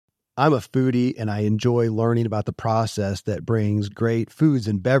I'm a foodie and I enjoy learning about the process that brings great foods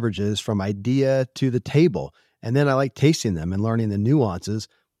and beverages from idea to the table. And then I like tasting them and learning the nuances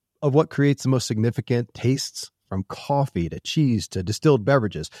of what creates the most significant tastes, from coffee to cheese to distilled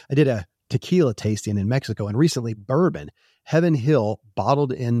beverages. I did a tequila tasting in Mexico and recently bourbon. Heaven Hill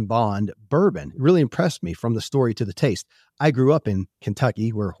bottled in bond bourbon really impressed me from the story to the taste. I grew up in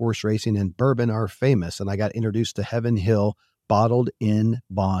Kentucky where horse racing and bourbon are famous, and I got introduced to Heaven Hill bottled in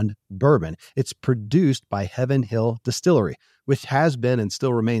bond bourbon. It's produced by Heaven Hill Distillery, which has been and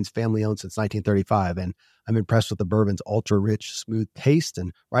still remains family owned since 1935. And I'm impressed with the bourbon's ultra rich, smooth taste.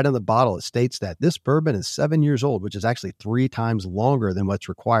 And right on the bottle, it states that this bourbon is 7 years old, which is actually 3 times longer than what's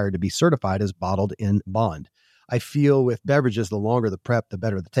required to be certified as bottled in bond. I feel with beverages, the longer the prep, the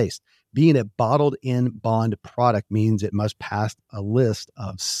better the taste. Being a bottled in bond product means it must pass a list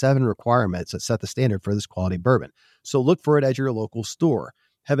of 7 requirements that set the standard for this quality bourbon. So look for it at your local store.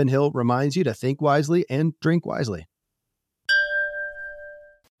 Heaven Hill reminds you to think wisely and drink wisely.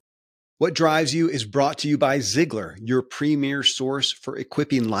 What Drives You is brought to you by Ziglar, your premier source for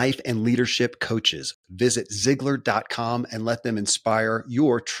equipping life and leadership coaches. Visit Ziglar.com and let them inspire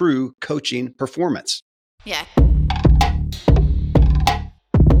your true coaching performance. Yeah.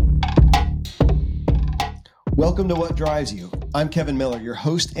 Welcome to What Drives You. I'm Kevin Miller, your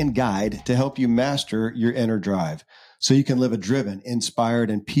host and guide to help you master your inner drive so you can live a driven,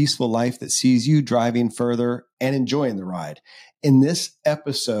 inspired, and peaceful life that sees you driving further and enjoying the ride. In this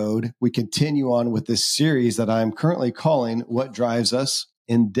episode, we continue on with this series that I'm currently calling What Drives Us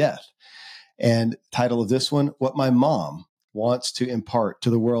in Death. And title of this one, What My Mom Wants to Impart to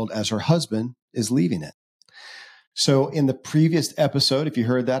the World as Her Husband is Leaving It. So in the previous episode, if you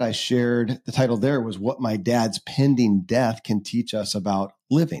heard that, I shared the title there was What My Dad's Pending Death Can Teach Us About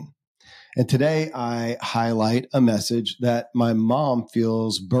Living. And today I highlight a message that my mom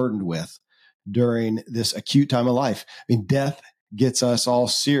feels burdened with during this acute time of life. I mean, death gets us all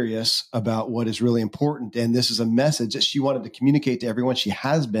serious about what is really important. And this is a message that she wanted to communicate to everyone. She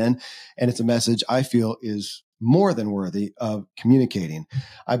has been, and it's a message I feel is more than worthy of communicating.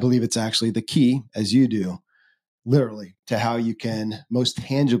 I believe it's actually the key, as you do, literally, to how you can most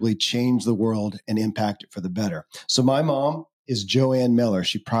tangibly change the world and impact it for the better. So my mom is Joanne Miller.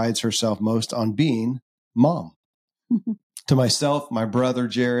 She prides herself most on being mom. To myself, my brother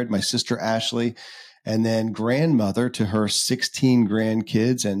Jared, my sister Ashley, and then grandmother to her 16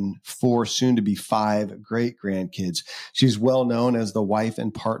 grandkids and 4 soon to be 5 great grandkids. She's well known as the wife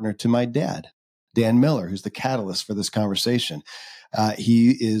and partner to my dad, Dan Miller, who's the catalyst for this conversation.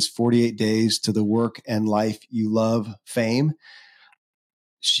 He is 48 days to the work and life you love fame.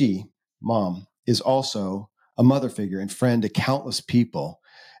 She, mom, is also a mother figure and friend to countless people.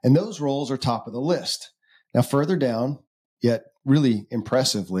 And those roles are top of the list. Now, further down, yet really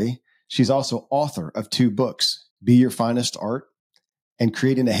impressively, she's also author of 2 books, Be Your Finest Art and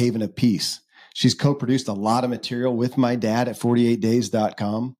Creating a Haven of Peace. She's co-produced a lot of material with my dad at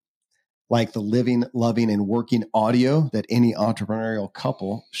 48days.com, like the living, loving, and working audio that any entrepreneurial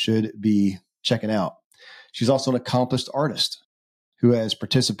couple should be checking out. She's also an accomplished artist who has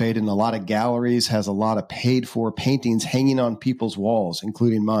participated in a lot of galleries, has a lot of paid-for paintings hanging on people's walls,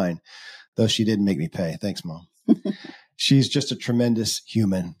 including mine, though she didn't make me pay. Thanks, Mom. She's just a tremendous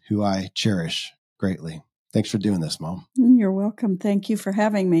human who I cherish greatly. Thanks for doing this, Mom. You're welcome. Thank you for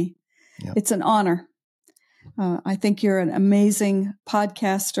having me. Yep. It's an honor. I think you're an amazing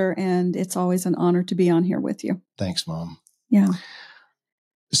podcaster, and it's always an honor to be on here with you. Thanks, Mom. Yeah.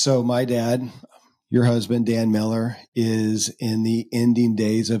 So my dad, your husband, Dan Miller, is in the ending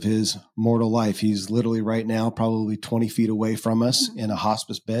days of his mortal life. He's literally right now probably 20 feet away from us in a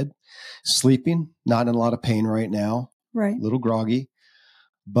hospice bed, sleeping, not in a lot of pain right now. Right. A little groggy,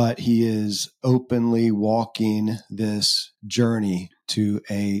 but he is openly walking this journey to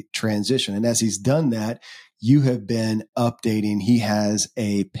a transition. And as he's done that, you have been updating. He has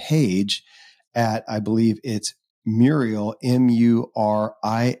a page at, I believe it's Muriel,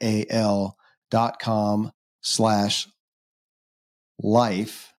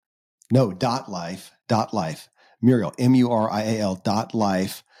 MURIAL.com/life. No, .life. Muriel,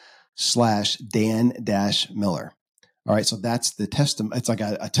 MURIAL.life/Dan-Miller. All right. So that's the it's like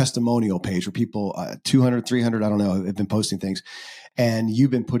a testimonial page where people, 200, 300, I don't know, have been posting things. And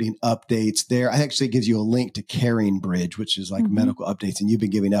you've been putting updates there. I actually gives you a link to Caring Bridge, which is like medical updates. And you've been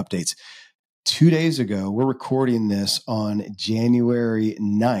giving updates. 2 days ago, we're recording this on January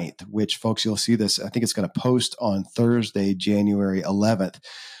 9th, which folks, you'll see this. I think it's going to post on Thursday, January 11th.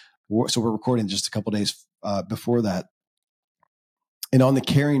 So we're recording just a couple days before that. And on the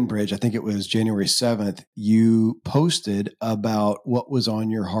Caring Bridge, I think it was January 7th, you posted about what was on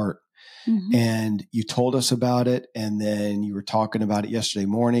your heart. Mm-hmm. And you told us about it. And then you were talking about it yesterday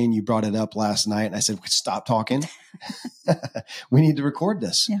morning. You brought it up last night. And I said, stop talking. We need to record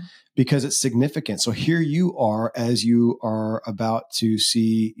this because it's significant. So here you are as you are about to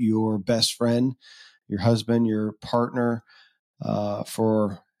see your best friend, your husband, your partner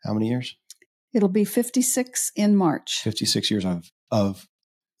for how many years? It'll be 56 in March. 56 years of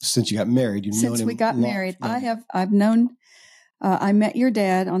since you got married. You've known him since we got married. long. I've known. I met your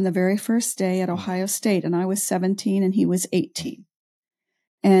dad on the very first day at Ohio State, and I was 17 and he was 18.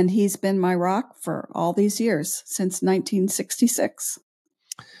 And he's been my rock for all these years, since 1966.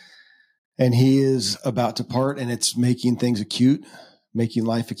 And he is about to part, and it's making things acute, making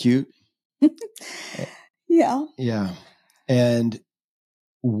life acute. Yeah. Yeah. And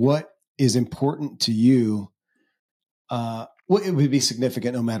what is important to you, well, it would be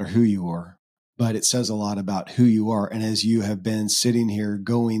significant no matter who you are, but it says a lot about who you are. And as you have been sitting here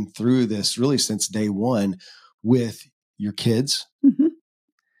going through this really since day one with your kids,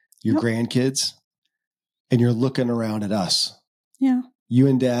 your grandkids, and you're looking around at us. Yeah. You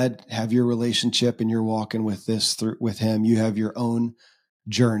and Dad have your relationship and you're walking with this through with him. You have your own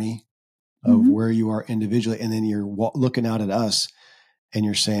journey of where you are individually. And then you're looking out at us and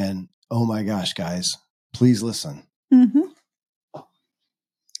you're saying, oh my gosh, guys, please listen.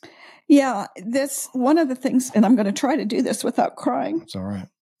 Yeah. This one of the things, and I'm going to try to do this without crying. It's all right.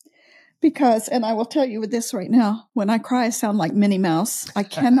 Because, and I will tell you with this right now, when I cry, I sound like Minnie Mouse. I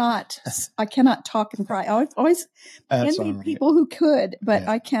cannot talk and cry. I always envy people who could, but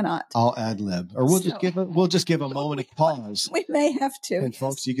I cannot. I'll ad lib, or we'll just give a moment of pause. We may have to. And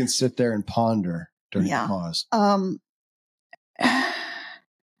folks, you can sit there and ponder during the pause.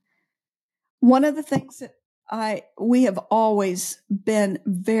 One of the things that we have always been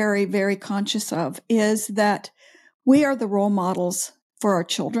very, very conscious of is that we are the role models for our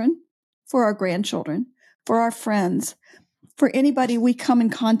children, for our grandchildren, for our friends, for anybody we come in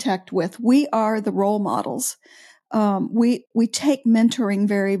contact with. We are the role models. We take mentoring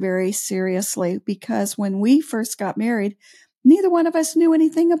very, very seriously because when we first got married, neither one of us knew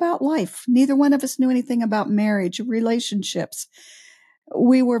anything about life. Neither one of us knew anything about marriage, relationships.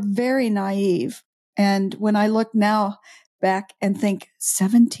 We were very naive. And when I look now back and think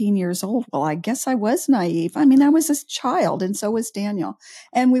 17 years old, well, I guess I was naive. I mean, I was a child and so was Daniel.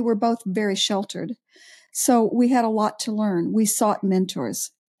 And we were both very sheltered. So we had a lot to learn. We sought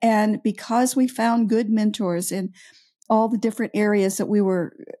mentors. And because we found good mentors in all the different areas that we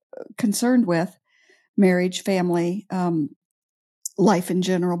were concerned with, marriage, family, life in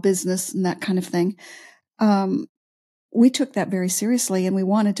general, business, and that kind of thing, we took that very seriously. And we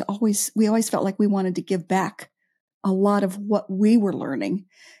always felt like we wanted to give back a lot of what we were learning.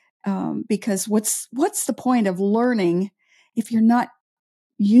 Because what's the point of learning if you're not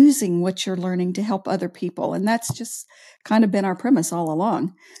using what you're learning to help other people? And that's just kind of been our premise all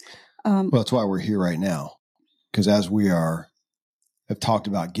along. Well, that's why we're here right now. Because as we have talked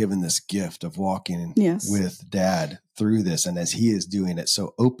about giving this gift of walking with Dad through this, and as he is doing it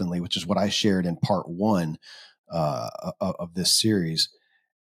so openly, which is what I shared in part 1 of this series,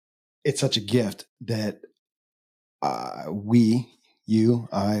 it's such a gift that I want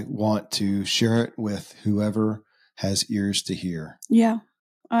to share it with whoever has ears to hear. Yeah,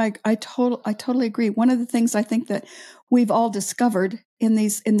 I totally agree. One of the things I think that we've all discovered in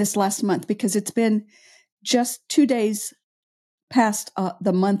this last month, because it's been just 2 days past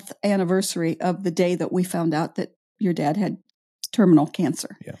the month anniversary of the day that we found out that your dad had terminal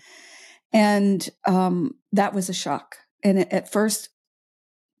cancer. Yeah. And that was a shock. And at first,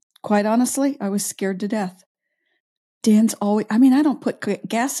 quite honestly, I was scared to death. Dan's always, I don't put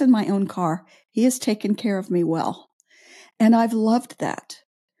gas in my own car. He has taken care of me well. And I've loved that.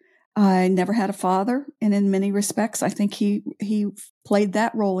 I never had a father. And in many respects, I think he played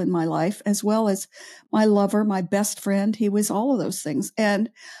that role in my life, as well as my lover, my best friend. He was all of those things. And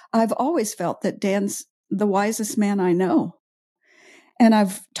I've always felt that Dan's the wisest man I know. And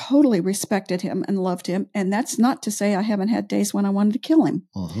I've totally respected him and loved him. And that's not to say I haven't had days when I wanted to kill him.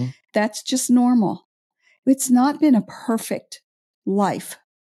 Mm-hmm. That's just normal. It's not been a perfect life.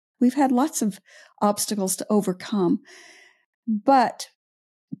 We've had lots of obstacles to overcome. But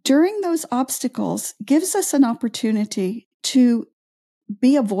during those obstacles gives us an opportunity to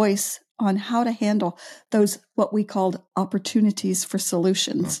be a voice on how to handle those, what we called opportunities for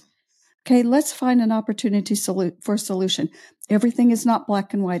solutions. Okay, let's find an opportunity for solution. Everything is not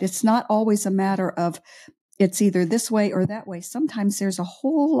black and white. It's not always a matter of it's either this way or that way. Sometimes there's a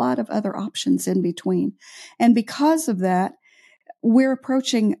whole lot of other options in between. And because of that, we're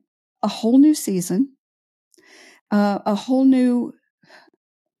approaching a whole new season, a whole new,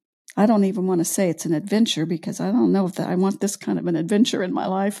 I don't even want to say it's an adventure, because I don't know if I want this kind of an adventure in my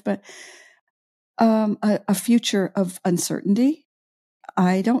life, but a future of uncertainty.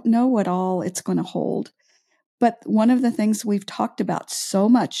 I don't know what all it's going to hold. But one of the things we've talked about so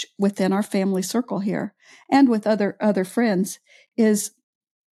much within our family circle here and with other friends is,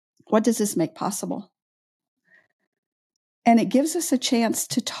 what does this make possible? And it gives us a chance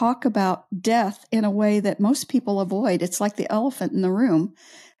to talk about death in a way that most people avoid. It's like the elephant in the room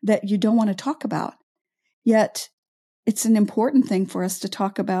that you don't want to talk about. Yet it's an important thing for us to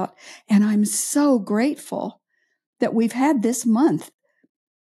talk about. And I'm so grateful that we've had this month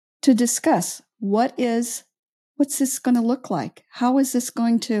to discuss what's this going to look like? How is this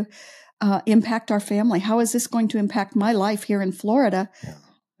going to impact our family? How is this going to impact my life here in Florida? Yeah.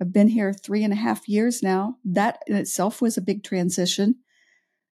 I've been here 3.5 years now. That in itself was a big transition.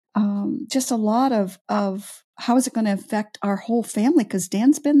 Just a lot of how is it going to affect our whole family? Because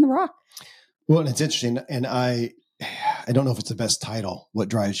Dan's been the rock. Well, and it's interesting, and I don't know if it's the best title, What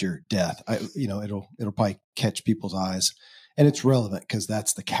Drives Your Death. It'll probably catch people's eyes, and it's relevant because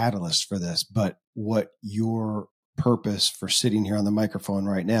that's the catalyst for this. But what your purpose for sitting here on the microphone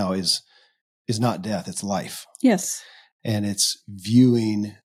right now is not death, it's life. Yes. And it's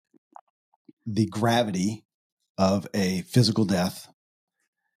viewing the gravity of a physical death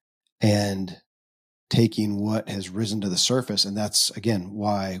and taking what has risen to the surface. And that's, again,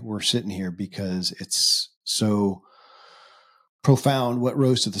 why we're sitting here, because it's so profound what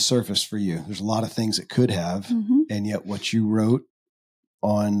rose to the surface for you. There's a lot of things that could have, and yet what you wrote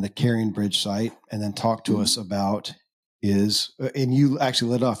on the Carrying Bridge site and then talked to us about is, and you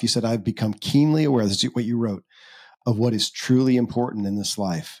actually led off, you said, I've become keenly aware, this is what you wrote, of what is truly important in this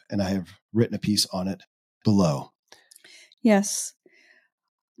life. And I have written a piece on it below. Yes.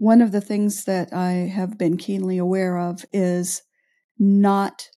 One of the things that I have been keenly aware of is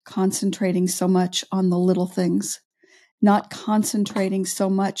not concentrating so much on the little things, not concentrating so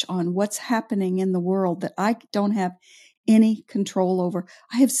much on what's happening in the world that I don't have any control over.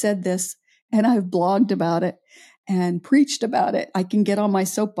 I have said this and I've blogged about it and preached about it. I can get on my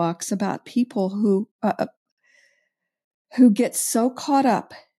soapbox about people who get so caught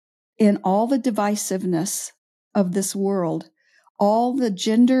up in all the divisiveness of this world, all the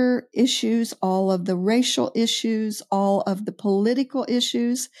gender issues, all of the racial issues, all of the political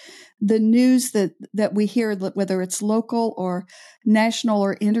issues, the news that we hear, whether it's local or national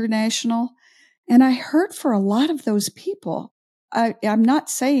or international. And I hurt for a lot of those people. I'm not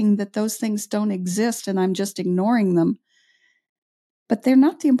saying that those things don't exist and I'm just ignoring them, but they're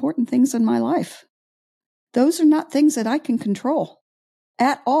not the important things in my life. Those are not things that I can control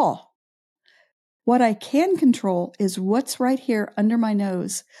at all. What I can control is what's right here under my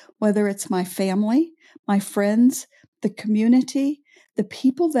nose, whether it's my family, my friends, the community, the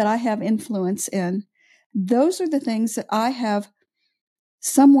people that I have influence in. Those are the things that I have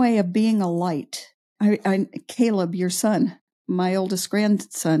some way of being a light. Caleb, your son, my oldest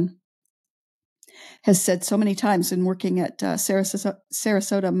grandson, has said so many times in working at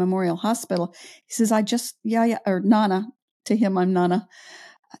Sarasota Memorial Hospital, he says, or Nana, to him, I'm Nana.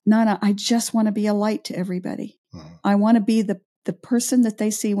 Nana, I just want to be a light to everybody. I want to be the person that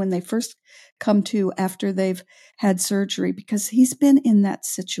they see when they first come to after they've had surgery, because he's been in that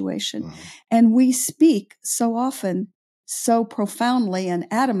situation. And we speak so often, so profoundly and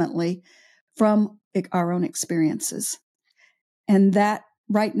adamantly from our own experiences. And that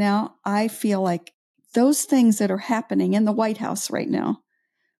right now, I feel like those things that are happening in the White House right now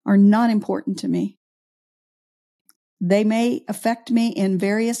are not important to me. They may affect me in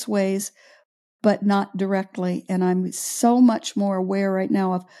various ways, but not directly. And I'm so much more aware right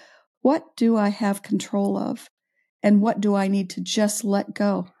now of what do I have control of and what do I need to just let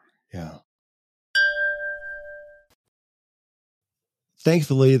go. Yeah.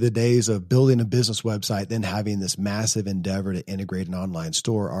 Thankfully, the days of building a business website, then having this massive endeavor to integrate an online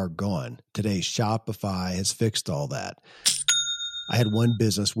store are gone. Today, Shopify has fixed all that. I had one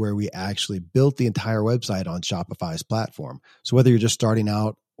business where we actually built the entire website on Shopify's platform. So whether you're just starting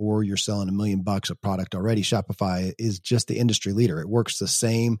out or you're selling $1 million of product already, Shopify is just the industry leader. It works the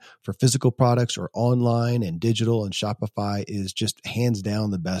same for physical products or online and digital, and Shopify is just hands down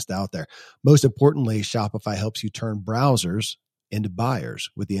the best out there. Most importantly, Shopify helps you turn browsers into buyers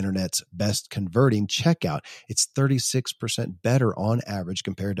with the internet's best converting checkout. It's 36% better on average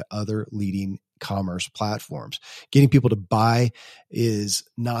compared to other leading commerce platforms. Getting people to buy is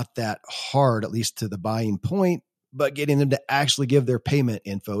not that hard, at least to the buying point. but getting them to actually give their payment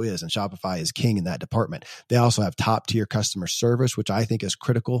info is. And Shopify is king in that department. They also have top tier customer service, which I think is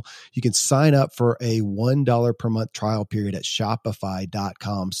critical. You can sign up for a $1 per month trial period at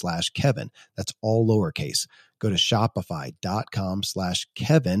shopify.com/Kevin. That's all lowercase. Go to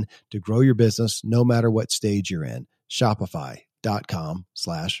shopify.com/Kevin to grow your business no matter what stage you're in.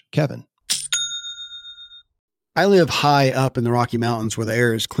 Shopify.com/Kevin. I live high up in the Rocky Mountains where the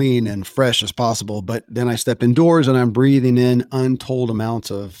air is clean and fresh as possible, but then I step indoors and I'm breathing in untold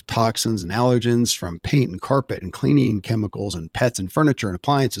amounts of toxins and allergens from paint and carpet and cleaning chemicals and pets and furniture and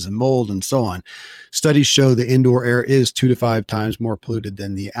appliances and mold and so on. Studies show the indoor air is 2 to 5 times more polluted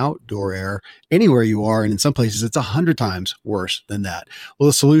than the outdoor air anywhere you are, and in some places it's 100 times worse than that. Well,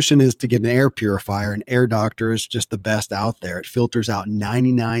 the solution is to get an air purifier, and Air Doctor is just the best out there. It filters out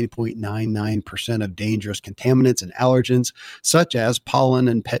 99.99% of dangerous contaminants and allergens, such as pollen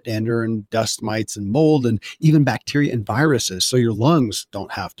and pet dander and dust mites and mold and even bacteria and viruses, so your lungs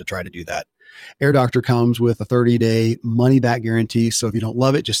don't have to try to do that. Air Doctor comes with a 30-day money-back guarantee, so if you don't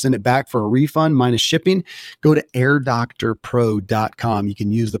love it, just send it back for a refund minus shipping. Go to airdoctorpro.com. You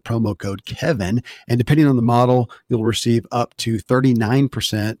can use the promo code Kevin, and depending on the model, you'll receive up to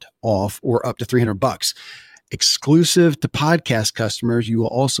 39% off or up to $300. Exclusive to podcast customers, you will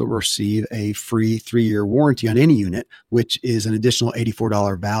also receive a free 3-year warranty on any unit, which is an additional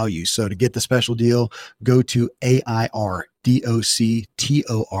 $84 value. So to get the special deal, go to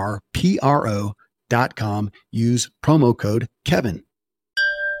airdoctorpro.com. Use promo code Kevin.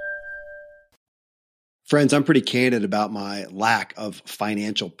 Friends, I'm pretty candid about my lack of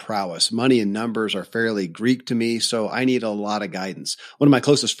financial prowess. Money and numbers are fairly Greek to me, so I need a lot of guidance. One of my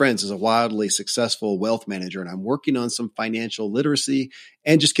closest friends is a wildly successful wealth manager, and I'm working on some financial literacy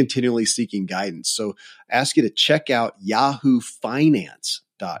and just continually seeking guidance. So I ask you to check out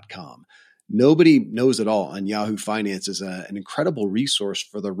yahoofinance.com. Nobody knows it all, and Yahoo Finance is an incredible resource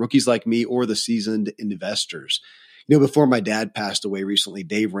for the rookies like me or the seasoned investors. You know, before my dad passed away recently,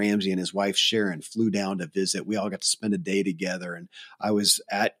 Dave Ramsey and his wife Sharon flew down to visit. We all got to spend a day together, and I was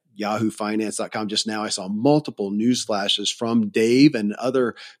at yahoofinance.com just now. I saw multiple news flashes from Dave and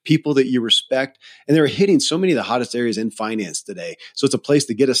other people that you respect, and they're hitting so many of the hottest areas in finance today. So it's a place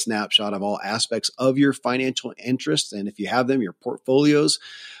to get a snapshot of all aspects of your financial interests, and if you have them, your portfolios.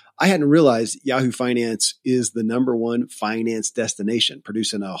 I hadn't realized Yahoo Finance is the #1 finance destination,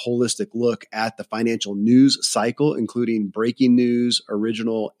 producing a holistic look at the financial news cycle, including breaking news,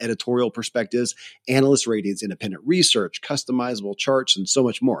 original editorial perspectives, analyst ratings, independent research, customizable charts, and so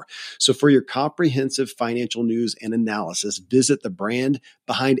much more. So for your comprehensive financial news and analysis, visit the brand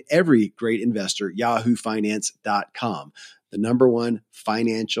behind every great investor, yahoofinance.com, the #1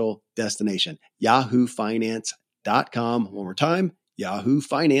 financial destination, yahoofinance.com. One more time,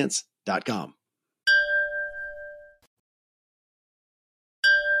 yahoofinance.com.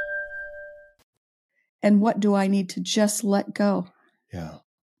 And what do I need to just let go? Yeah.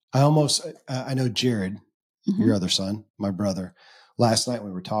 I know Jared, your other son, my brother, last night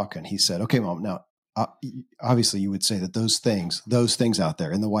when we were talking, he said, okay, Mom, now, obviously you would say that those things out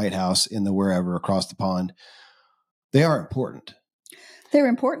there in the White House, in the wherever across the pond, they are important. They're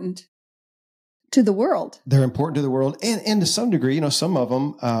important to the world. They're important to the world. And to some degree, you know, some of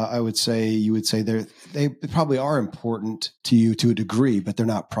them, you would say they probably are important to you to a degree, but they're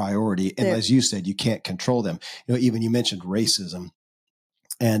not priority. And as you said, you can't control them. You know, even you mentioned racism.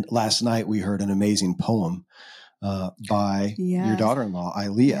 And last night we heard an amazing poem by your daughter-in-law,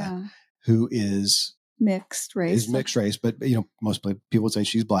 Ilea, who is mixed race, but you know, most people would say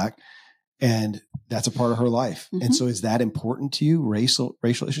she's Black. And that's a part of her life. Mm-hmm. And so is that important to you, racial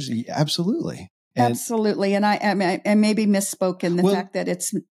issues? Absolutely. Absolutely. And I maybe misspoke in the fact that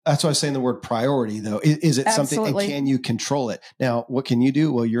it's... That's why I was saying the word priority, though. Is it something, and can you control it? Now, what can you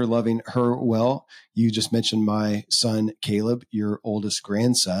do? Well, you're loving her well. You just mentioned my son, Caleb, your oldest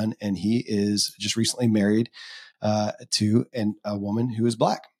grandson, and he is just recently married to a woman who is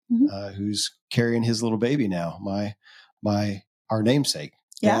Black, who's carrying his little baby now, our namesake.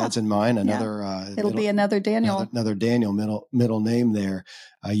 Dad's and mine, it'll be another Daniel. Another Daniel middle name there.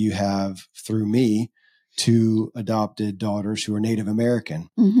 You have, through me, 2 adopted daughters who are Native American,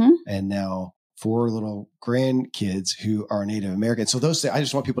 and now 4 little grandkids who are Native American. So I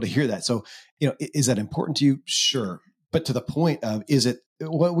just want people to hear that. So, you know, is that important to you? Sure. But to the point of,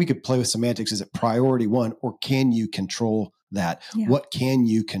 we could play with semantics. Is it priority 1, or can you control that? Yeah. What can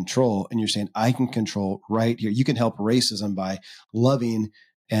you control? And you're saying, I can control right here. You can help racism by loving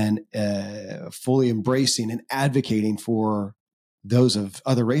and fully embracing and advocating for those of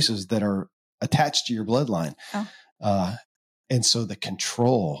other races that are attached to your bloodline. And so the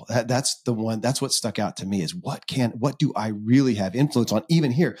control, that's what stuck out to me is what do I really have influence on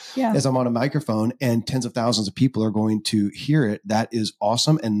even here as I'm on a microphone and tens of thousands of people are going to hear it. That is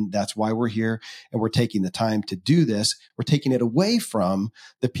awesome. And that's why we're here and we're taking the time to do this. We're taking it away from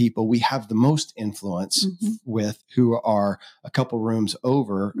the people we have the most influence with who are a couple rooms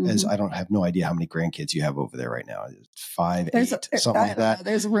over as I have no idea how many grandkids you have over there right now. 5, 8, something like that.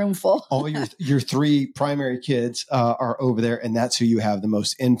 There's a room full. All your 3 primary kids are over there. And that's who you have the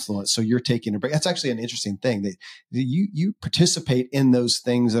most influence. So you're taking a break. That's actually an interesting thing that you participate in those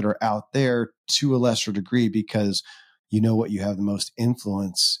things that are out there to a lesser degree because you know what you have the most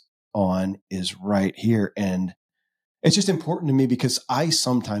influence on is right here. And it's just important to me because I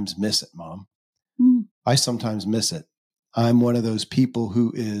sometimes miss it, Mom. I sometimes miss it. I'm one of those people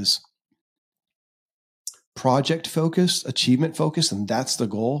who is project focused, achievement focused, and that's the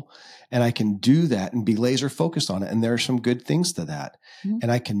goal. And I can do that and be laser focused on it. And there are some good things to that. And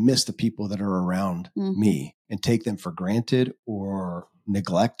I can miss the people that are around me and take them for granted or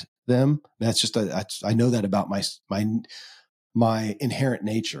neglect them. That's just, I know that about my inherent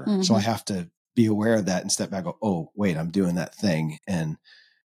nature. So I have to be aware of that and step back and go, oh, wait, I'm doing that thing. And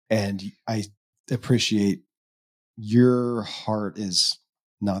I appreciate your heart is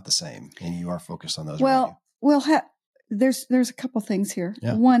not the same and you are focused on those. There's a couple things here.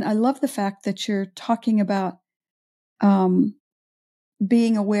 Yeah. One, I love the fact that you're talking about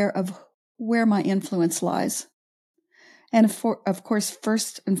being aware of where my influence lies. And of course,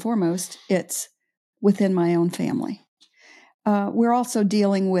 first and foremost, it's within my own family. We're also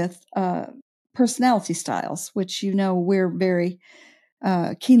dealing with personality styles, which, we're very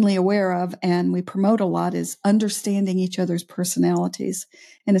keenly aware of and we promote a lot is understanding each other's personalities.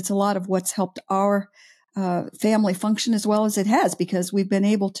 And it's a lot of what's helped our family function as well as it has, because we've been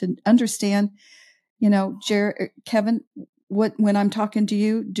able to understand, Kevin, when I'm talking to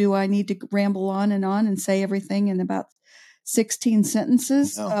you, do I need to ramble on and say everything in about 16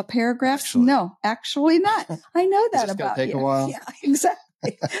 sentences, paragraphs? Actually. No, actually not. I know that about take you. A while? Yeah, exactly.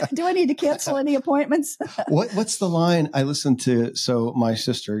 Do I need to cancel any appointments? What's the line I listened to? So my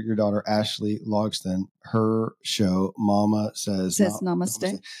sister, your daughter, Ashley Logston, her show, Mama Says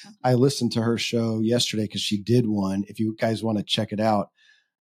Namaste. I listened to her show yesterday because she did one. If you guys want to check it out.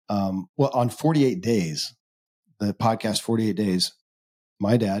 On 48 Days, the podcast 48 Days,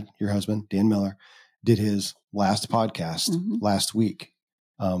 my dad, your husband, Dan Miller, did his last podcast last week.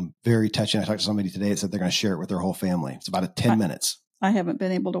 Very touching. I talked to somebody today that said they're going to share it with their whole family. It's about 10 minutes. I haven't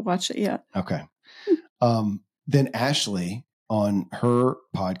been able to watch it yet. Okay. Then Ashley on her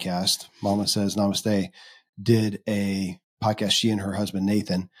podcast, Mama Says Namaste, did a podcast, she and her husband,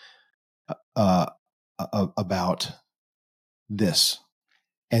 Nathan, about this.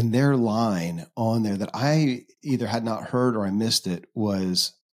 And their line on there that I either had not heard or I missed it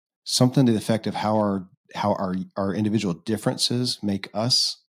was something to the effect of how our individual differences make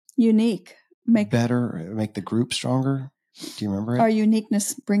us unique, better, make the group stronger. Do you remember it? Our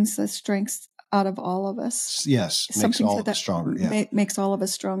uniqueness brings the strengths out of all of us. Yes, makes all of us stronger. Yeah, makes all of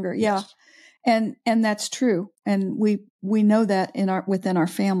us stronger. Yes. Yeah, and that's true. And we know that within our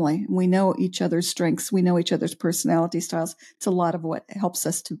family. We know each other's strengths. We know each other's personality styles. It's a lot of what helps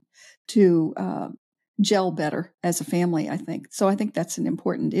us to gel better as a family, I think. So I think that's an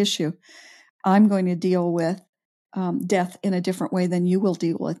important issue. I'm going to deal with death in a different way than you will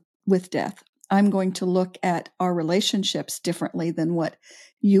deal with death. I'm going to look at our relationships differently than what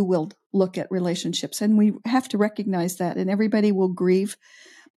you will look at relationships. And we have to recognize that. And everybody will grieve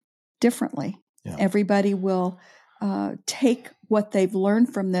differently. Yeah. Everybody will take what they've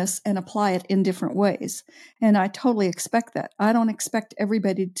learned from this and apply it in different ways. And I totally expect that. I don't expect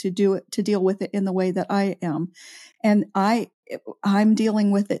everybody to deal with it in the way that I am. And I'm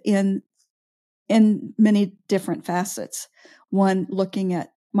dealing with it in many different facets. One, looking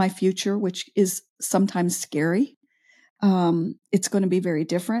at my future, which is sometimes scary. It's going to be very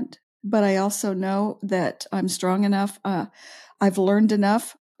different, but I also know that I'm strong enough. I've learned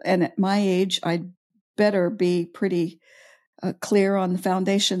enough. And at my age, I'd better be pretty clear on the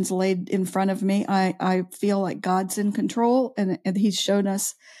foundations laid in front of me. I feel like God's in control, and he's shown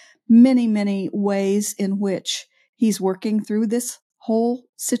us many, many ways in which he's working through this whole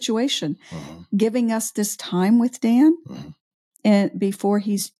situation, giving us this time with Dan. And before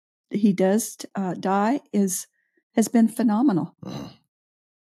he does die has been phenomenal.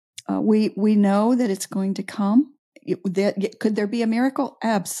 We know that it's going to come. Could there be a miracle?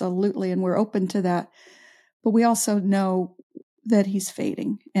 Absolutely, and we're open to that. But we also know that he's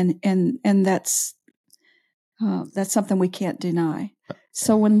fading, and that's something we can't deny.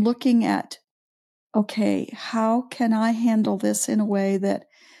 So when looking at okay, how can I handle this in a way that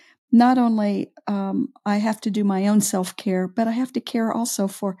not only I have to do my own self-care, but I have to care also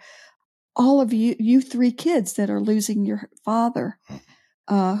for all of you three kids that are losing your father,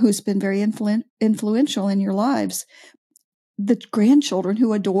 who's been very influential in your lives, the grandchildren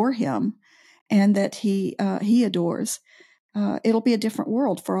who adore him and that he adores. It'll be a different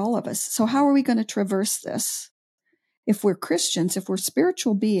world for all of us. So how are we going to traverse this? If we're Christians, if we're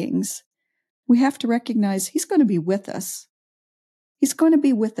spiritual beings, we have to recognize he's going to be with us. He's going to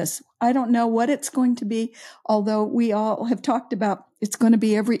be with us. I don't know what it's going to be, although we all have talked about it's going to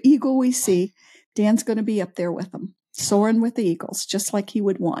be every eagle we see. Dan's going to be up there with them, soaring with the eagles, just like he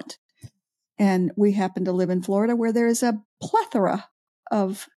would want. And we happen to live in Florida where there is a plethora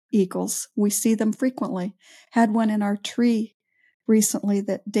of eagles. We see them frequently. Had one in our tree recently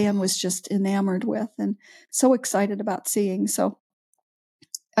that Dan was just enamored with and so excited about seeing. So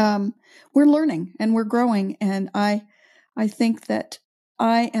we're learning and we're growing. And I think that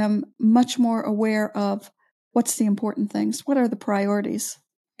I am much more aware of what's the important things. What are the priorities?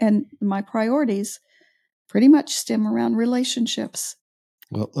 And my priorities pretty much stem around relationships.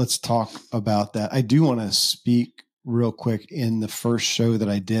 Well, let's talk about that. I do want to speak real quick. In the first show that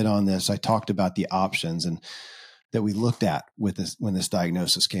I did on this, I talked about the options and that we looked at with this when this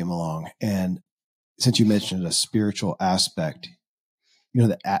diagnosis came along. And since you mentioned a spiritual aspect, you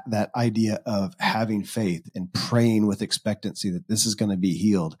know, that idea of having faith and praying with expectancy that this is going to be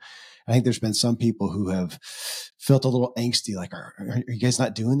healed. I think there's been some people who have felt a little angsty, like, are you guys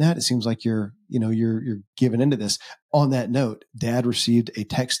not doing that? It seems like you're giving into this. On that note, Dad received a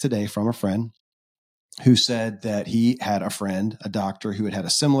text today from a friend who said that he had a friend, a doctor, who had had a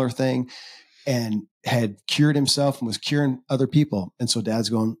similar thing and had cured himself and was curing other people. And so Dad's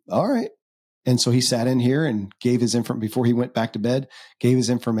going, all right. And so he sat in here and gave his information before he went back to bed, gave his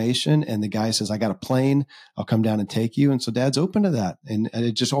information. And the guy says, I got a plane. I'll come down and take you. And so Dad's open to that. And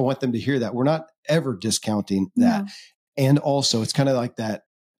I just want them to hear that. We're not ever discounting that. No. And also it's kind of like that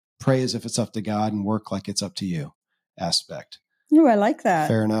pray as if it's up to God and work like it's up to you aspect. Oh, I like that.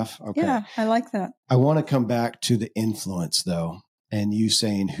 Fair enough. Okay. Yeah, I like that. I want to come back to the influence though. And you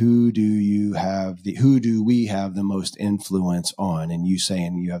saying, who do we have the most influence on? And you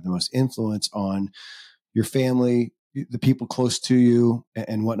saying you have the most influence on your family, the people close to you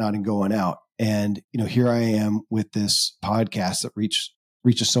and whatnot, and going out. And, you know, here I am with this podcast that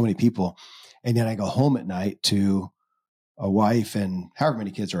reaches so many people. And then I go home at night to a wife and however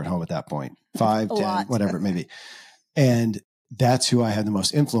many kids are at home at that point, 5, 10, whatever it may be. And that's who I have the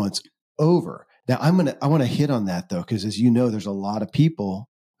most influence over. Now I want to hit on that though, because as you know, there's a lot of people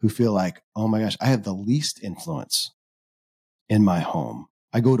who feel like, oh my gosh, I have the least influence in my home.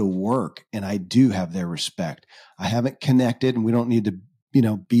 I go to work and I do have their respect. I haven't connected and we don't need to,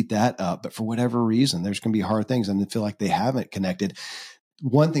 beat that up, but for whatever reason, there's going to be hard things and they feel like they haven't connected.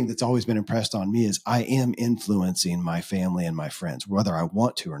 One thing that's always been impressed on me is I am influencing my family and my friends, whether I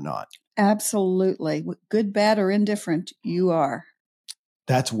want to or not. Absolutely. Good, bad, or indifferent, you are.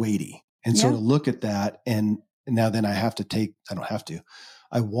 That's weighty. And so to look at that and now then I want to take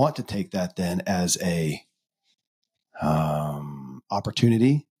that then as a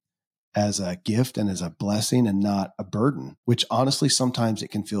opportunity, as a gift and as a blessing and not a burden, which honestly, sometimes it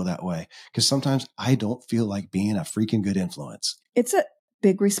can feel that way because sometimes I don't feel like being a freaking good influence. It's a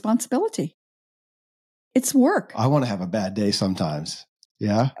big responsibility. It's work. I want to have a bad day sometimes.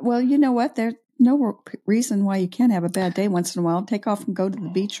 Yeah. Well, you know what? There's no reason why you can't have a bad day once in a while. Take off and go to the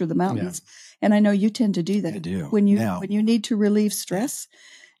beach or the mountains. Yeah. And I know you tend to do that. I do. When you need to relieve stress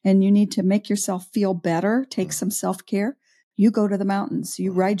and you need to make yourself feel better, take some self-care, you go to the mountains,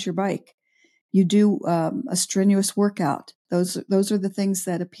 you ride your bike, you do a strenuous workout. Those are the things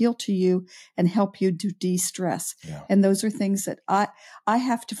that appeal to you and help you to de-stress. Yeah. And those are things that I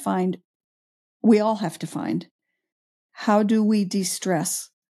have to find, we all have to find. How do we de-stress?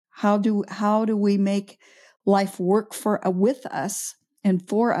 How do we make life work with us and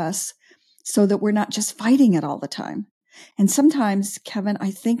for us so that we're not just fighting it all the time? And sometimes, Kevin,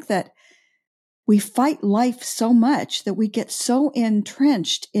 I think that we fight life so much that we get so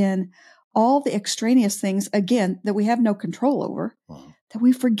entrenched in all the extraneous things, again, that we have no control over, that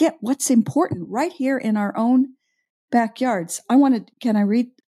we forget what's important right here in our own backyards. Can I read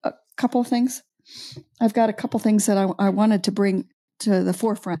a couple of things? I've got a couple things that I wanted to bring to the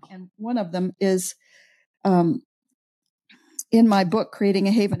forefront. And one of them is in my book, Creating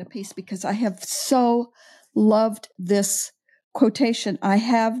a Haven of Peace, because I have so loved this quotation. I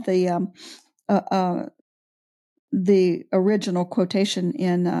have the original quotation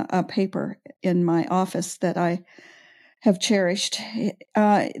in a paper in my office that I have cherished.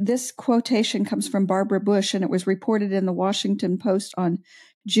 This quotation comes from Barbara Bush, and it was reported in the Washington Post on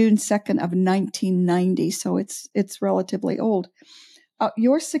June 2nd of 1990. So it's relatively old.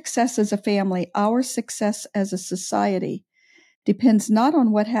 Your success as a family, our success as a society, depends not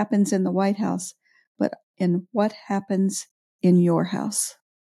on what happens in the White House, but in what happens in your house.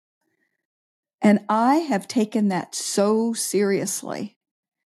 And I have taken that so seriously.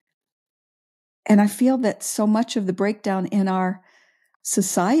 And I feel that so much of the breakdown in our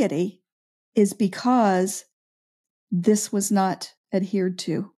society is because this was not adhered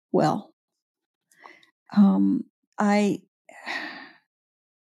to well. I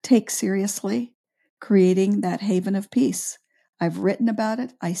take seriously creating that haven of peace. I've written about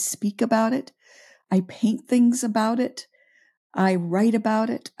it. I speak about it. I paint things about it. I write about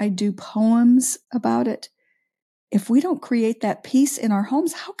it. I do poems about it. If we don't create that peace in our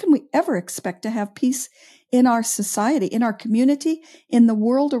homes, how can we ever expect to have peace in our society, in our community, in the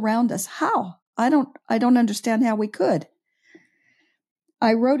world around us? How? I don't understand how we could.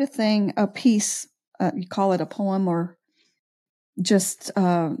 I wrote a piece, you call it a poem or just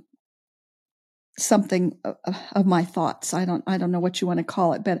something of my thoughts. I don't know what you want to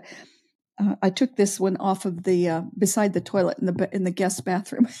call it, but I took this one off of the beside the toilet in the guest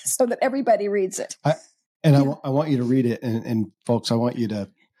bathroom so that everybody reads it. I want you to read it, and folks, I want you to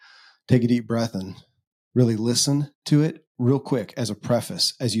take a deep breath and really listen to it real quick as a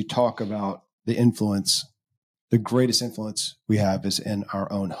preface as you talk about the influence. The greatest influence we have is in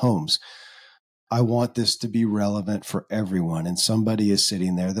our own homes. I want this to be relevant for everyone. And somebody is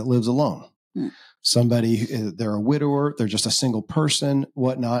sitting there that lives alone. Somebody, they're a widower, they're just a single person,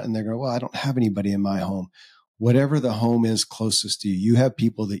 whatnot. And they're going, well, I don't have anybody in my home. Whatever the home is closest to you, you have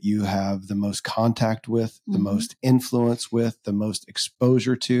people that you have the most contact with, the most influence with, the most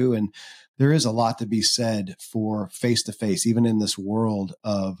exposure to. And there is a lot to be said for face-to-face, even in this world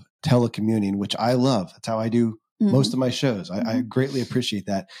of telecommuting, which I love. That's how I do most of my shows. I greatly appreciate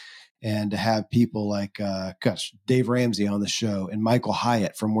that. And to have people like, Dave Ramsey on the show and Michael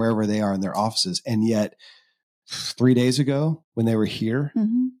Hyatt from wherever they are in their offices. And yet 3 days ago when they were here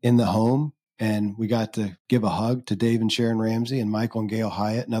in the home and we got to give a hug to Dave and Sharon Ramsey and Michael and Gail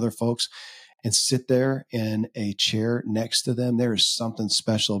Hyatt and other folks and sit there in a chair next to them. There is something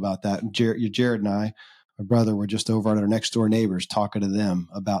special about that. And Jared and I, my brother, were just over at our next door neighbors talking to them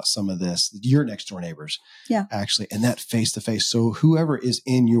about some of this, your next door neighbors, actually, and that face to face. So whoever is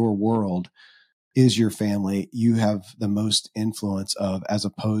in your world is your family. You have the most influence of, as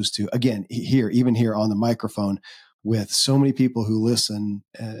opposed to, again, even here on the microphone with so many people who listen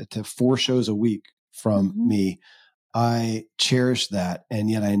to 4 shows a week from me. I cherish that. And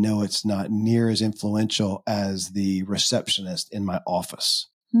yet I know it's not near as influential as the receptionist in my office,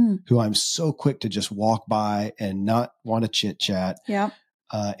 who I'm so quick to just walk by and not want to chit chat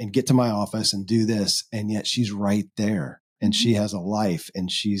and get to my office and do this. And yet she's right there and she has a life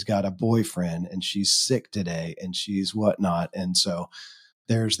and she's got a boyfriend and she's sick today and she's whatnot. And so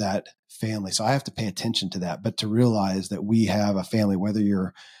there's that family. So I have to pay attention to that, but to realize that we have a family,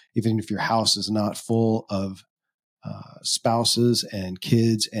 even if your house is not full of spouses and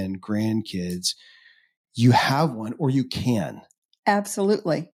kids and grandkids, you have one, or you can.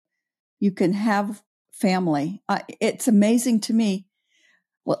 Absolutely. You can have family. It's amazing to me.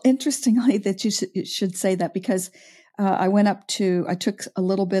 Well, interestingly that you should say that because I took a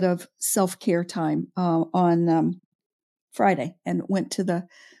little bit of self-care time on Friday and went to the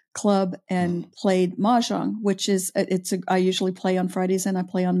club and played mahjong, which is I usually play on Fridays and I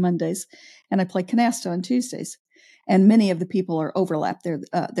play on Mondays, and I play canasta on Tuesdays. And many of the people are overlapped.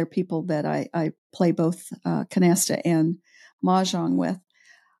 They're people that I play both canasta and mahjong with.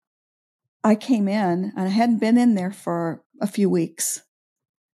 I came in and I hadn't been in there for a few weeks,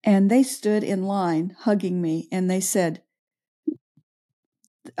 and they stood in line hugging me, and they said,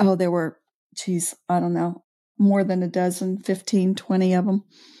 "Oh, there were, I don't know, more than a dozen, 15, 20 of them."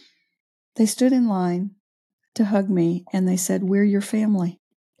 They stood in line to hug me, and they said, "We're your family."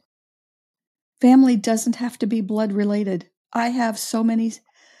 Family doesn't have to be blood related. I have so many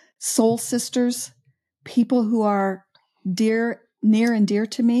soul sisters, people who are near and dear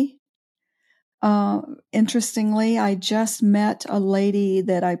to me. Interestingly, I just met a lady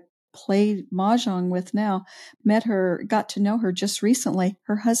that I play mahjong with now, got to know her just recently.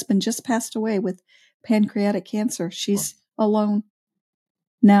 Her husband just passed away with pancreatic cancer. She's alone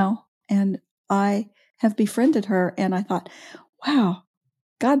now, and I have befriended her, and I thought, wow,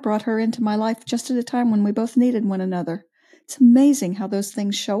 God brought her into my life just at a time when we both needed one another. It's amazing how those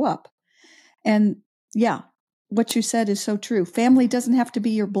things show up. And yeah, what you said is so true. Family doesn't have to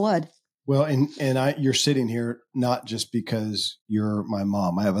be your blood. Well, you're sitting here not just because you're my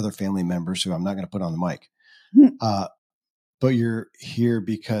mom. I have other family members who I'm not going to put on the mic, but you're here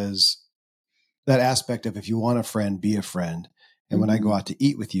because that aspect of if you want a friend, be a friend. And when I go out to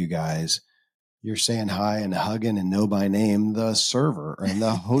eat with you guys, you're saying hi and hugging and know by name the server and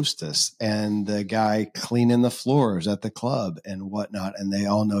the hostess and the guy cleaning the floors at the club and whatnot. And they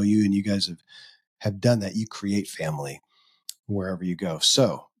all know you, and you guys have done that. You create family wherever you go.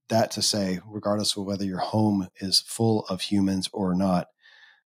 So that to say, regardless of whether your home is full of humans or not,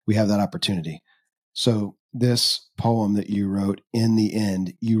 we have that opportunity. So this poem that you wrote, In the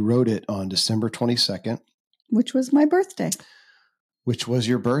End, you wrote it on December 22nd. Which was my birthday. Which was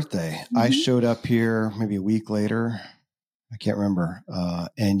your birthday. Mm-hmm. I showed up here maybe a week later. I can't remember.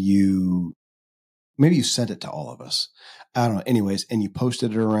 And maybe you sent it to all of us. I don't know. Anyways, and you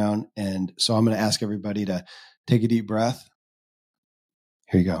posted it around. And so I'm going to ask everybody to take a deep breath.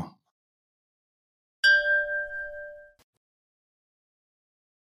 Here you go.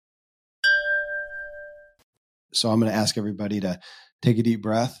 So I'm going to ask everybody to take a deep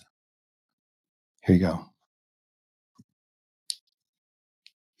breath. Here you go.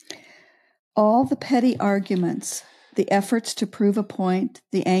 All the petty arguments, the efforts to prove a point,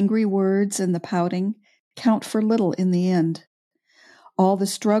 the angry words and the pouting count for little in the end. All the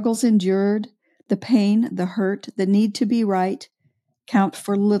struggles endured, the pain, the hurt, the need to be right, count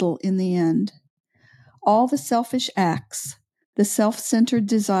for little in the end. All the selfish acts, the self-centered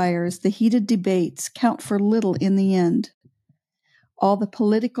desires, the heated debates count for little in the end. All the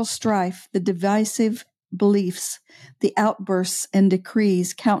political strife, the divisive beliefs, the outbursts and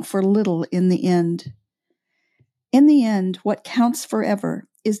decrees count for little in the end. In the end, what counts forever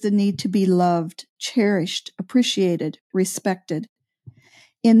is the need to be loved, cherished, appreciated, respected.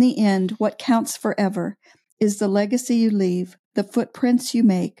 In the end, what counts forever is the legacy you leave, the footprints you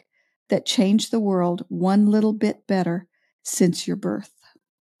make that change the world one little bit better since your birth.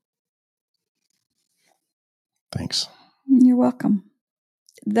 Thanks. You're welcome.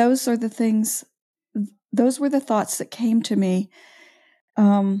 Those were the thoughts that came to me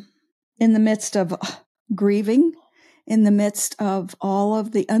in the midst of grieving, in the midst of all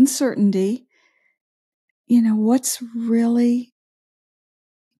of the uncertainty. What's really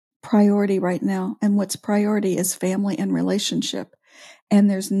priority right now? And what's priority is family and relationship. And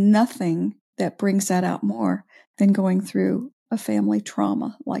there's nothing that brings that out more than going through a family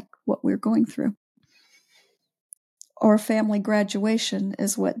trauma like what we're going through. Or family graduation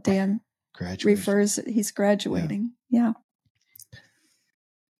is what Dan refers. He's graduating. Yeah.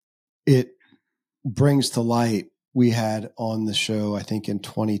 It brings to light, we had on the show, I think in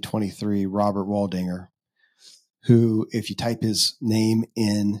 2023, Robert Waldinger, who, if you type his name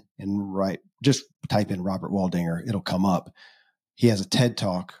in and just type in Robert Waldinger, it'll come up. He has a TED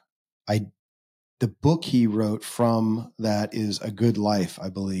Talk. The book he wrote from that is A Good Life, I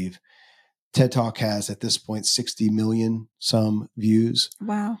believe. TED Talk has at this point 60 million some views.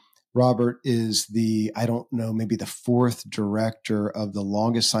 Wow. Robert is maybe the fourth director of the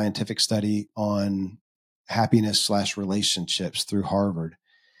longest scientific study on happiness / relationships through Harvard.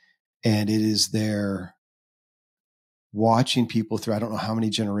 And it is there watching people through, I don't know how many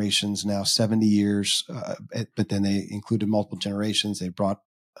generations now, 70 years, but then they included multiple generations. They brought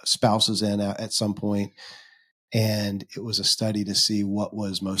spouses in at some point. And it was a study to see what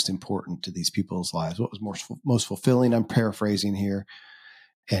was most important to these people's lives, what was most fulfilling. I'm paraphrasing here.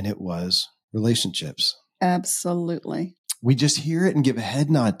 And it was relationships. Absolutely. We just hear it and give a head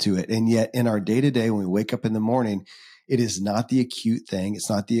nod to it. And yet in our day-to-day, when we wake up in the morning, it is not the acute thing. It's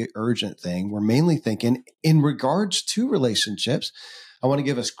not the urgent thing. We're mainly thinking in regards to relationships. I want to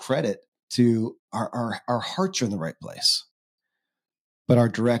give us credit to our hearts are in the right place, but our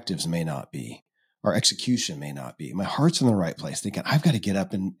directives may not be. Our execution may not be. My heart's in the right place, thinking I've got to get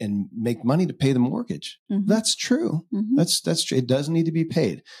up and make money to pay the mortgage. Mm-hmm. That's true. Mm-hmm. That's true. It does need to be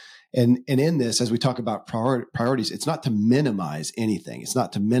paid. And in this, as we talk about priorities, it's not to minimize anything. It's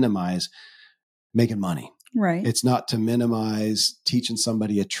not to minimize making money. Right. It's not to minimize teaching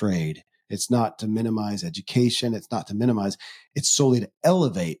somebody a trade. It's not to minimize education. It's not to minimize. It's solely to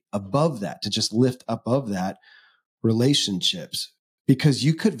elevate above that, to just lift above that relationships. Because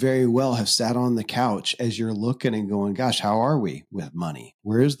you could very well have sat on the couch as you're looking and going, gosh, how are we with money?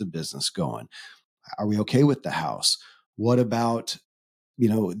 Where is the business going? Are we okay with the house? What about,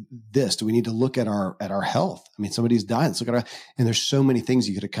 this? Do we need to look at our health? I mean, somebody's dying. Let's look at and there's so many things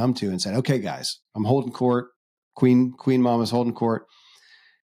you could have come to and said, okay, guys, I'm holding court. Queen Mama's holding court.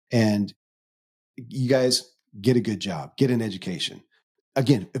 And you guys get a good job, get an education.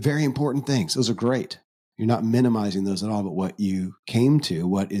 Again, very important things. Those are great. You're not minimizing those at all. But what you came to,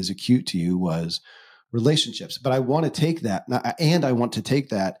 what is acute to you, was relationships. But I want to take that, and I want to take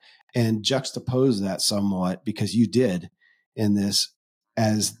that and juxtapose that somewhat, because you did in this,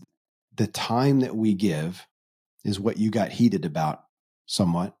 as the time that we give is what you got heated about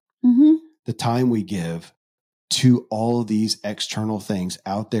somewhat. Mm-hmm. The time we give to all these external things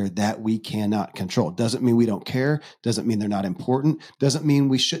out there that we cannot control. Doesn't mean we don't care. Doesn't mean they're not important. Doesn't mean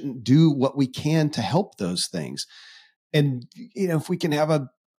we shouldn't do what we can to help those things. And, if we can have a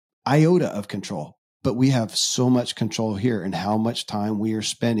iota of control, but we have so much control here and how much time we are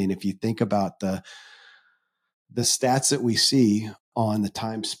spending. If you think about the stats that we see on the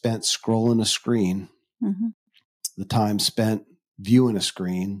time spent scrolling a screen, Mm-hmm. the time spent viewing a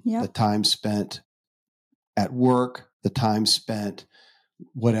screen, Yep. the time spent at work, the time spent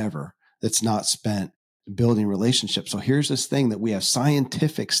whatever, that's not spent building relationships. So here's this thing that we have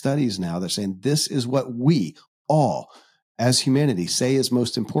scientific studies now. They're saying this is what we all as humanity say is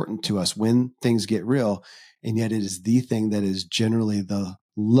most important to us when things get real. And yet it is the thing that is generally the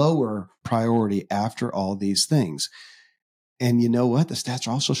lower priority after all these things. And you know what? The stats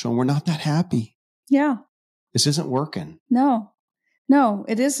are also showing we're not that happy. Yeah. This isn't working. No,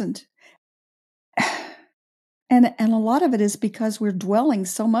 it isn't. And a lot of it is because we're dwelling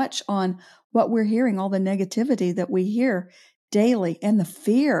so much on what we're hearing, all the negativity that we hear daily, and the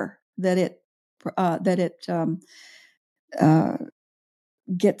fear that it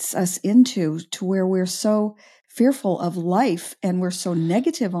gets us into, to where we're so fearful of life and we're so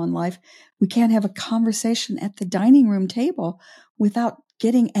negative on life. We can't have a conversation at the dining room table without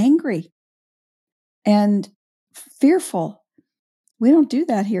getting angry and fearful. We don't do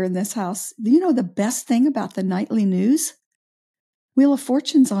that here in this house. You know, the best thing about the nightly news? Wheel of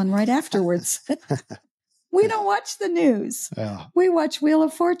Fortune's on right afterwards. We don't watch the news. Yeah. We watch Wheel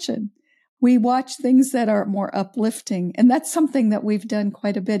of Fortune. We watch things that are more uplifting. And that's something that we've done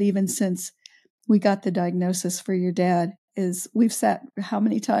quite a bit, even since we got the diagnosis for your dad, is we've sat how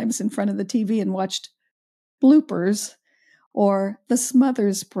many times in front of the TV and watched bloopers or the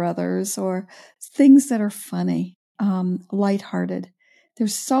Smothers Brothers or things that are funny, lighthearted.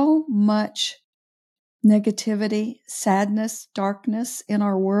 There's so much negativity, sadness, darkness in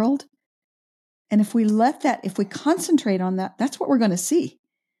our world. And if we concentrate on that, that's what we're going to see.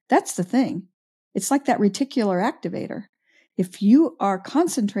 That's the thing. It's like that reticular activator. If you are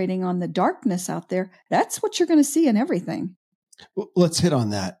concentrating on the darkness out there, that's what you're going to see in everything. Well, let's hit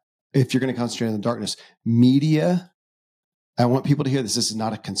on that. If you're going to concentrate on the darkness, media, I want people to hear this. This is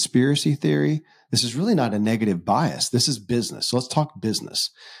not a conspiracy theory. This is really not a negative bias. This is business. So let's talk business.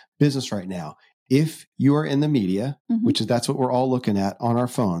 Business right now. If you are in the media, that's what we're all looking at on our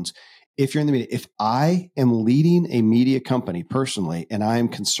phones. If you're in the media, if I am leading a media company personally, and I am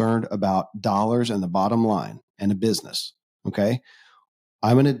concerned about dollars and the bottom line and a business, okay,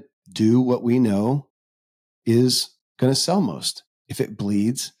 I'm going to do what we know is going to sell most. If it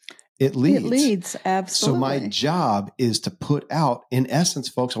bleeds, it leads. It leads, absolutely. So my job is to put out, in essence,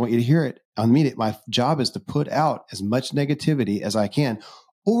 folks, I want you to hear it on the media. My job is to put out as much negativity as I can,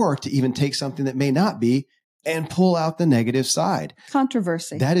 or to even take something that may not be and pull out the negative side.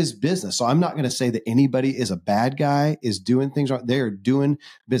 Controversy. That is business. So I'm not going to say that anybody is a bad guy, is doing things wrong. They are doing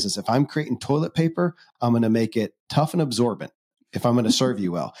business. If I'm creating toilet paper, I'm going to make it tough and absorbent. If I'm going to serve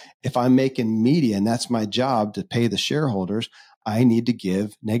you well, if I'm making media and that's my job to pay the shareholders, I need to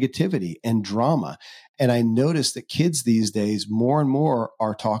give negativity and drama. And I notice that kids these days more and more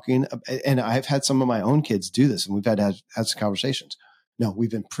are talking, and I've had some of my own kids do this, and we've had some conversations. No,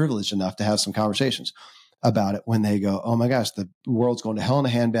 we've been privileged enough to have some conversations about it when they go, oh my gosh, the world's going to hell in a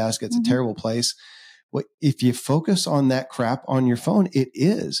handbasket. It's a terrible place. Well, if you focus on that crap on your phone, it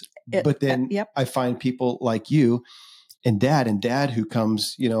is. But then I find people like you and dad who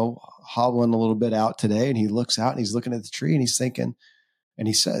comes, hobbling a little bit out today, and he looks out and he's looking at the tree and he's thinking, and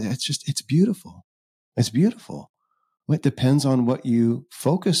he says, it's beautiful. It's beautiful. Well, it depends on what you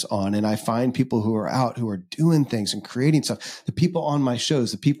focus on. And I find people who are out, who are doing things and creating stuff. The people on my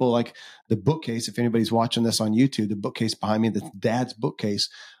shows, the people like the bookcase, if anybody's watching this on YouTube, the bookcase behind me, the dad's bookcase.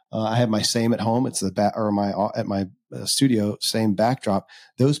 I have my same at home. It's at my studio, same backdrop.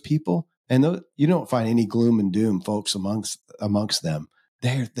 Those people, and you don't find any gloom and doom folks amongst them.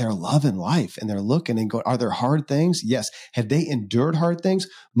 They're loving life, and they're looking and going, are there hard things? Yes. Have they endured hard things?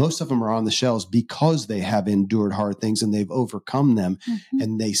 Most of them are on the shelves because they have endured hard things and they've overcome them,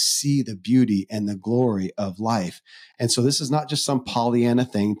 and they see the beauty and the glory of life. And so this is not just some Pollyanna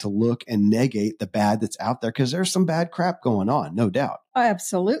thing to look and negate the bad that's out there, because there's some bad crap going on, no doubt.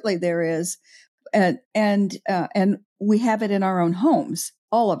 Absolutely, there is. And we have it in our own homes.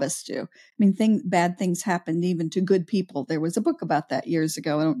 All of us do. I mean, bad things happened even to good people. There was a book about that years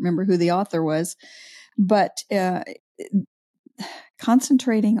ago. I don't remember who the author was, but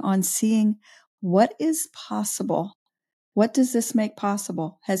concentrating on seeing what is possible, what does this make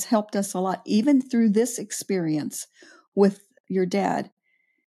possible, has helped us a lot, even through this experience with your dad.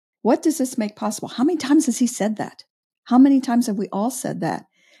 What does this make possible? How many times has he said that? How many times have we all said that?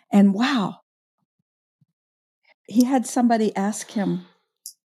 And wow, he had somebody ask him,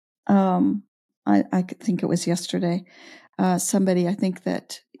 I think it was yesterday, somebody, I think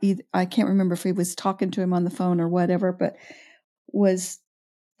that I can't remember if he was talking to him on the phone or whatever, but was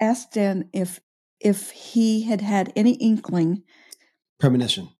asked Dan if he had any inkling,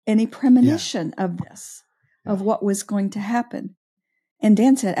 any premonition of this, of what was going to happen. And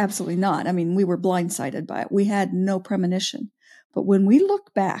Dan said, absolutely not. I mean, we were blindsided by it. We had no premonition. But when we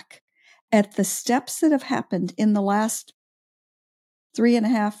look back at the steps that have happened in the last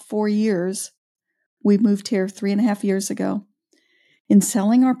 3.5, 4 years, we moved here 3.5 years ago, in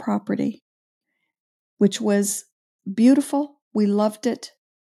selling our property, which was beautiful. We loved it,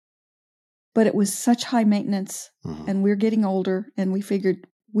 but it was such high maintenance, and we're getting older, and we figured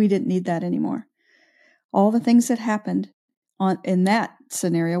we didn't need that anymore. All the things that happened in that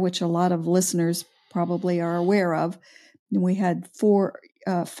scenario, which a lot of listeners probably are aware of, we had 4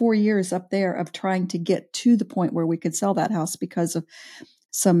 years up there of trying to get to the point where we could sell that house because of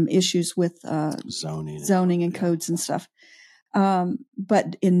some issues with zoning and codes and stuff.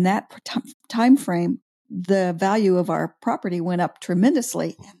 But in that time frame, the value of our property went up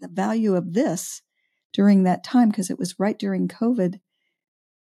tremendously, and the value of this during that time, because it was right during COVID,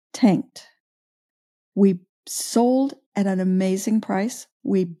 tanked. We sold at an amazing price.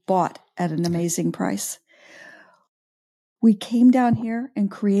 We bought at an amazing price. We came down here and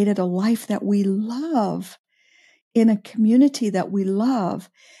created a life that we love, in a community that we love,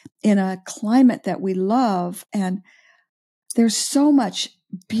 in a climate that we love. And there's so much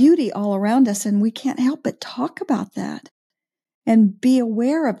beauty all around us, and we can't help but talk about that and be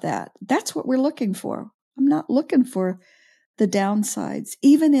aware of that. That's what we're looking for. I'm not looking for the downsides.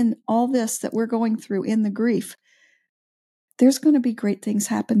 Even in all this that we're going through in the grief, there's going to be great things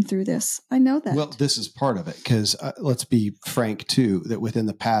happen through this. I know that. Well, this is part of it, because let's be frank too, that within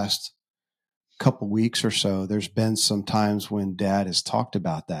the past couple weeks or so, there's been some times when Dad has talked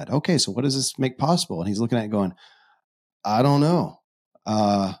about that. Okay, so what does this make possible? And he's looking at it going, I don't know,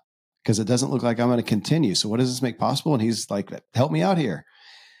 because it doesn't look like I'm going to continue. So what does this make possible? And he's like, help me out here.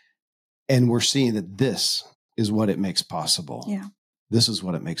 And we're seeing that this is what it makes possible. Yeah. This is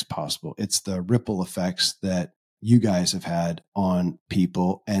what it makes possible. It's the ripple effects that you guys have had on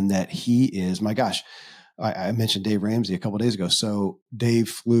people, and that he is, my gosh, I mentioned Dave Ramsey a couple of days ago. So Dave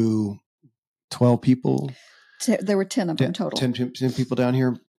flew 12 people. There were 10 of them total. 10 people down here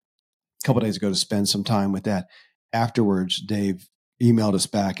a couple of days ago to spend some time with Dad. Afterwards, Dave emailed us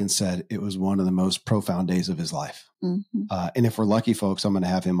back and said it was one of the most profound days of his life. Mm-hmm. And if we're lucky, folks, I'm going to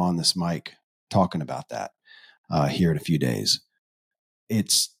have him on this mic talking about that here in a few days.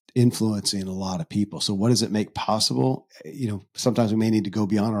 It's influencing a lot of people. So what does it make possible? Sometimes we may need to go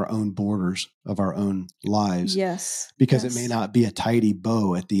beyond our own borders of our own lives. Yes. Because it may not be a tidy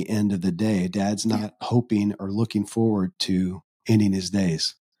bow at the end of the day. Dad's not hoping or looking forward to ending his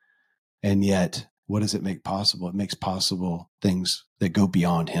days. And yet, what does it make possible? It makes possible things that go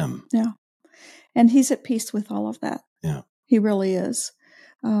beyond him. Yeah. And he's at peace with all of that. Yeah. He really is.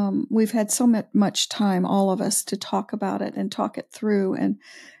 We've had so much time, all of us, to talk about it and talk it through.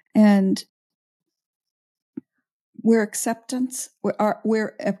 And we're accepting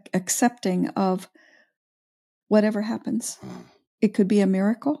of whatever happens. It could be a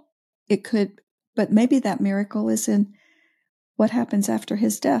miracle. But maybe that miracle is in what happens after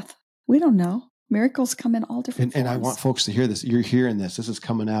his death. We don't know. Miracles come in all different forms. And I want folks to hear this. You're hearing this. This is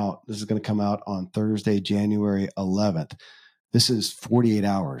coming out. This is going to come out on Thursday, January 11th. This is 48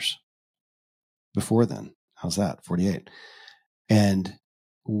 hours before then. How's that? 48. And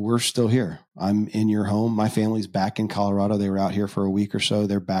we're still here. I'm in your home. My family's back in Colorado. They were out here for a week or so.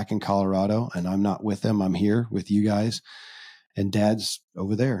 They're back in Colorado, and I'm not with them. I'm here with you guys. And Dad's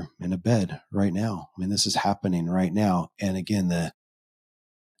over there in a bed right now. I mean, this is happening right now. And again, the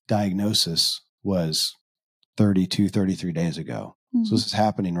diagnosis was 32, 33 days ago. Mm-hmm. So this is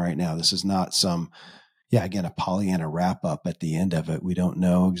happening right now. This is not some, again, a Pollyanna wrap up at the end of it. We don't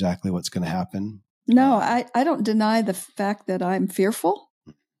know exactly what's going to happen. No, I don't deny the fact that I'm fearful.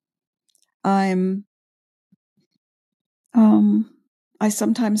 I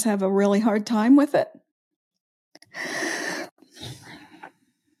sometimes have a really hard time with it.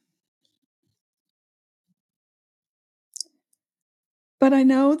 But I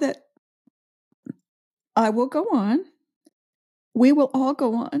know that I will go on. We will all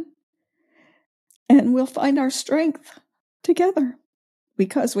go on. And we'll find our strength together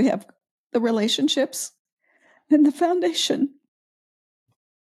because we have the relationships and the foundation.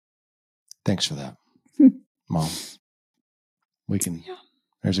 Thanks for that, Mom.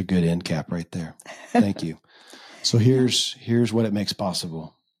 There's a good end cap right there. Thank you. So here's what it makes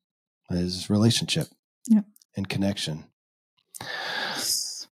possible is relationship and connection.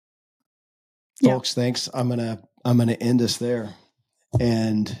 Folks, thanks. I'm gonna end us there,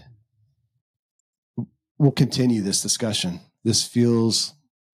 and we'll continue this discussion. It feels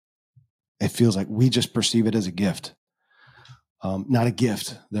like we just perceive it as a gift, not a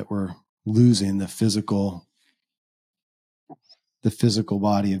gift that we're losing the physical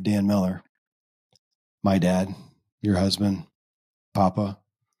body of Dan Miller, my dad, your husband, Papa,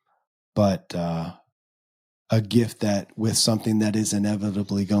 but a gift that with something that is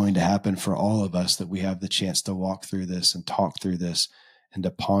inevitably going to happen for all of us, that we have the chance to walk through this and talk through this and to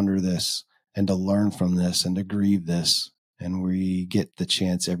ponder this and to learn from this and to grieve this. And we get the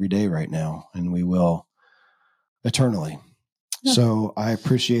chance every day right now, and we will eternally. Yeah. So I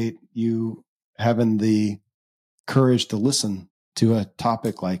appreciate you having the courage to listen to a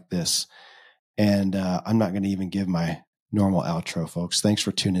topic like this. And I'm not going to even give my normal outro, folks. Thanks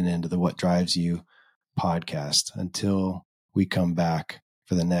for tuning in to the What Drives You podcast. Until we come back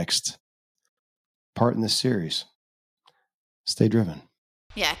for the next part in this series, stay driven.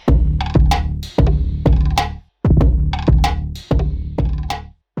 Yeah.